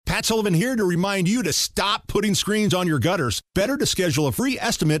Matt Sullivan here to remind you to stop putting screens on your gutters. Better to schedule a free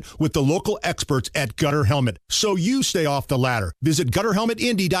estimate with the local experts at Gutter Helmet so you stay off the ladder. Visit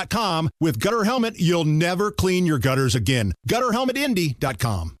GutterHelmetIndy.com. With Gutter Helmet, you'll never clean your gutters again.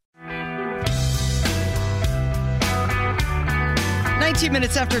 GutterHelmetIndy.com. 19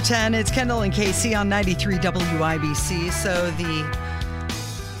 minutes after 10, it's Kendall and Casey on 93 WIBC. So the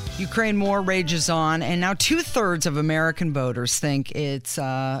Ukraine war rages on, and now 2/3 of American voters think it's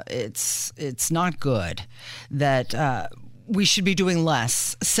not good, that we should be doing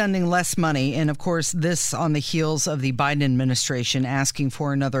less, sending less money. And of course, this on the heels of the Biden administration asking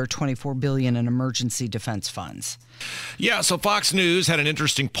for another $24 billion in emergency defense funds. Yeah, so Fox News had an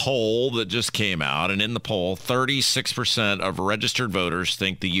interesting poll that just came out, and in the poll, 36% of registered voters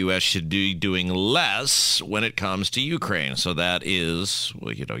think the U.S. should be doing less when it comes to Ukraine. So that is,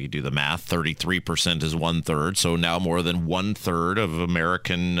 well, you do the math, 33% is 1/3, so now more than 1/3 of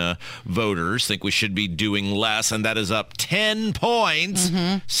American voters think we should be doing less, and that is up 10 points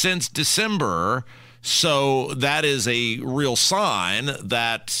since December. So that is a real sign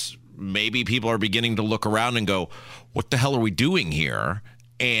that maybe people are beginning to look around and go, what the hell are we doing here?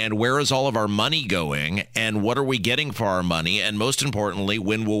 And where is all of our money going? And what are we getting for our money? And most importantly,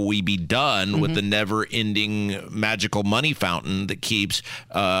 when will we be done with the never-ending magical money fountain that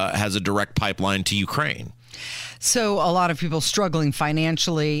has a direct pipeline to Ukraine? So a lot of people struggling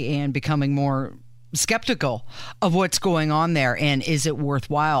financially and becoming more skeptical of what's going on there, and is it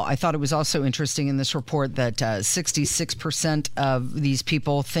worthwhile? I thought it was also interesting in this report that 66% of these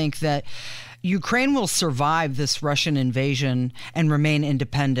people think that Ukraine will survive this Russian invasion and remain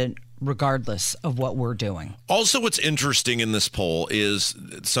independent regardless of what we're doing. Also, what's interesting in this poll is,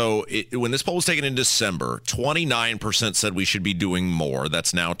 when this poll was taken in December, 29% said we should be doing more.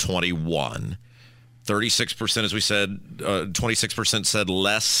 That's now 21%. 36%, as we said, 26% said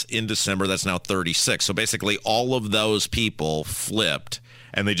less in December. That's now 36%. So basically all of those people flipped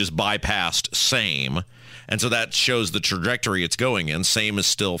and they just bypassed same. And so that shows the trajectory it's going in. Same is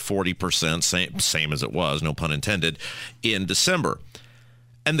still 40%, same as it was, no pun intended, in December.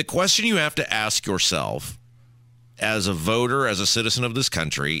 And the question you have to ask yourself as a voter, as a citizen of this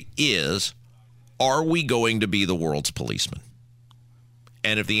country, is, are we going to be the world's policeman?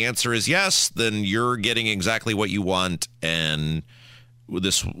 And if the answer is yes, then you're getting exactly what you want, and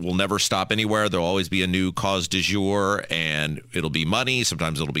this will never stop anywhere. There'll always be a new cause du jour, and it'll be money.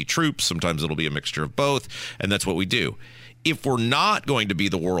 Sometimes it'll be troops. Sometimes it'll be a mixture of both, and that's what we do. If we're not going to be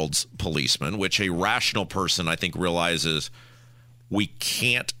the world's policeman, which a rational person, I think, realizes we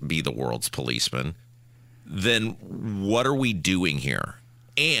can't be the world's policeman, then what are we doing here?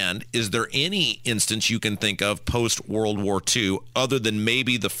 And is there any instance you can think of post-World War II, other than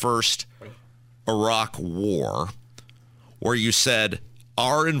maybe the first Iraq War, where you said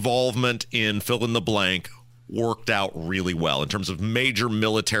our involvement in fill in the blank worked out really well in terms of major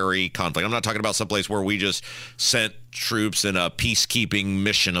military conflict? I'm not talking about someplace where we just sent troops in a peacekeeping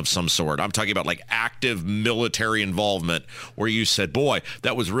mission of some sort. I'm talking about like active military involvement where you said, boy,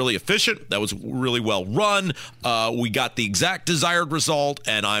 that was really efficient. That was really well run. We got the exact desired result,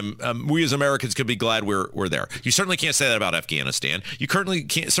 and we as Americans could be glad we're there. You certainly can't say that about Afghanistan. You certainly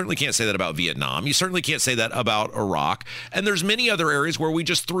can't say that about Vietnam. You certainly can't say that about Iraq. And there's many other areas where we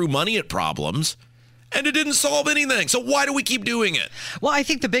just threw money at problems and it didn't solve anything. So why do we keep doing it? Well, I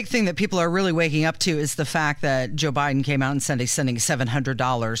think the big thing that people are really waking up to is the fact that Joe Biden came out and said he's sending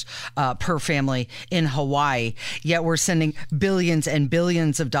 $700 per family in Hawaii, yet we're sending billions and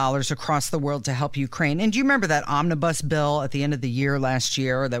billions of dollars across the world to help Ukraine. And do you remember that omnibus bill at the end of the year last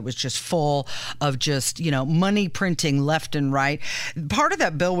year that was just full of just, money printing left and right? Part of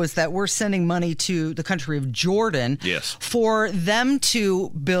that bill was that we're sending money to the country of Jordan, yes, for them to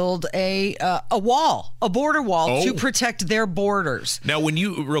build a wall. A border wall to protect their borders. Now,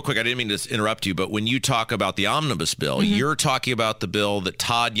 real quick, I didn't mean to interrupt you, but when you talk about the omnibus bill, you're talking about the bill that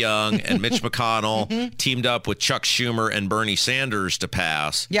Todd Young and Mitch McConnell teamed up with Chuck Schumer and Bernie Sanders to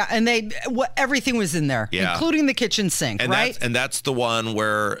pass. Yeah, and everything was in there, including the kitchen sink, right? That's the one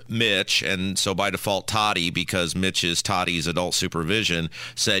where Mitch, and so by default Toddy, because Mitch is Toddy's adult supervision,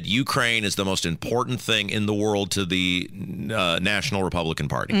 said Ukraine is the most important thing in the world to the National Republican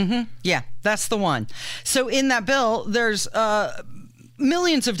Party. Yeah, that's the one. So in that bill, there's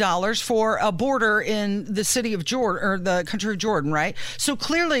millions of dollars for a border in the city of Jordan, or the country of Jordan, right? So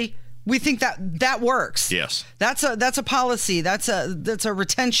clearly, we think that works. Yes, that's a policy. That's a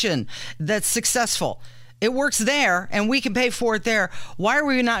retention that's successful. It works there, and we can pay for it there. Why are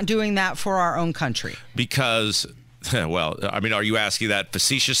we not doing that for our own country? Because Well, I mean, are you asking that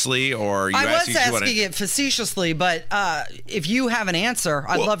facetiously, or are you I asking? was asking it facetiously, but if you have an answer,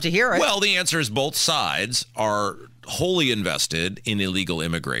 I'd love to hear it. Well, the answer is both sides are wholly invested in illegal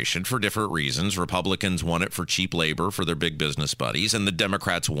immigration for different reasons. Republicans want it for cheap labor for their big business buddies, and the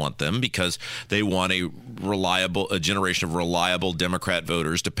Democrats want them because they want a generation of reliable Democrat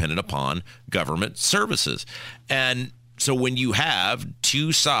voters dependent upon government services. And so when you have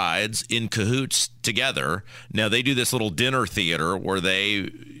two sides in cahoots together, now they do this little dinner theater where they,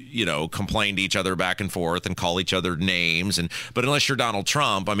 complain to each other back and forth and call each other names. But unless you're Donald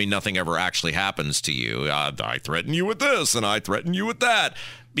Trump, I mean, nothing ever actually happens to you. I threaten you with this and I threaten you with that.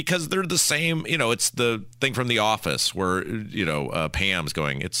 Because they're the same, it's the thing from The Office where, Pam's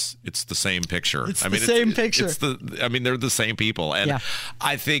going, it's the same picture. The same picture. They're the same people. And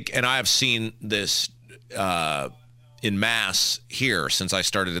I think, and I have seen this in mass here since I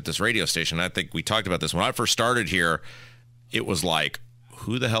started at this radio station. I think we talked about this. When I first started here, it was like,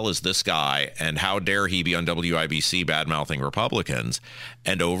 who the hell is this guy? And how dare he be on WIBC bad-mouthing Republicans?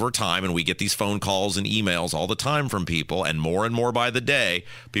 And over time, and we get these phone calls and emails all the time from people, and more by the day,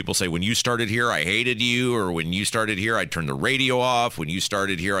 people say, when you started here, I hated you, or when you started here, I turned the radio off. When you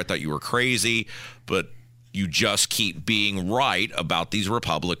started here, I thought you were crazy. But you just keep being right about these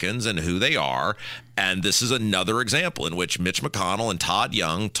Republicans and who they are. And this is another example in which Mitch McConnell and Todd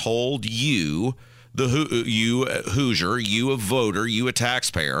Young told you, you a Hoosier, you a voter, you a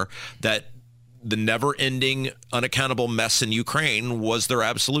taxpayer, that the never-ending, unaccountable mess in Ukraine was their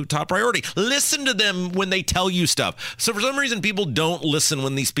absolute top priority. Listen to them when they tell you stuff. So for some reason, people don't listen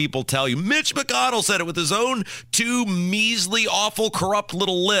when these people tell you. Mitch McConnell said it with his own two measly, awful, corrupt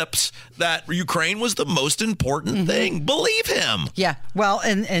little lips that Ukraine was the most important thing. Believe him. Yeah, well,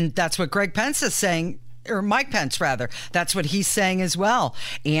 and that's what Greg Pence is saying. Or Mike Pence, rather. That's what he's saying as well.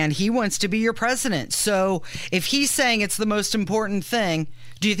 And he wants to be your president. So if he's saying it's the most important thing,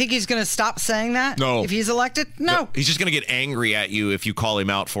 do you think he's going to stop saying that? No. If he's elected? No. He's just going to get angry at you if you call him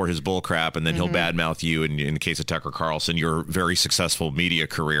out for his bullcrap, and then he'll badmouth you, in the case of Tucker Carlson, your very successful media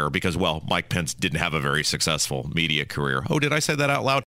career, because, well, Mike Pence didn't have a very successful media career. Oh, did I say that out loud?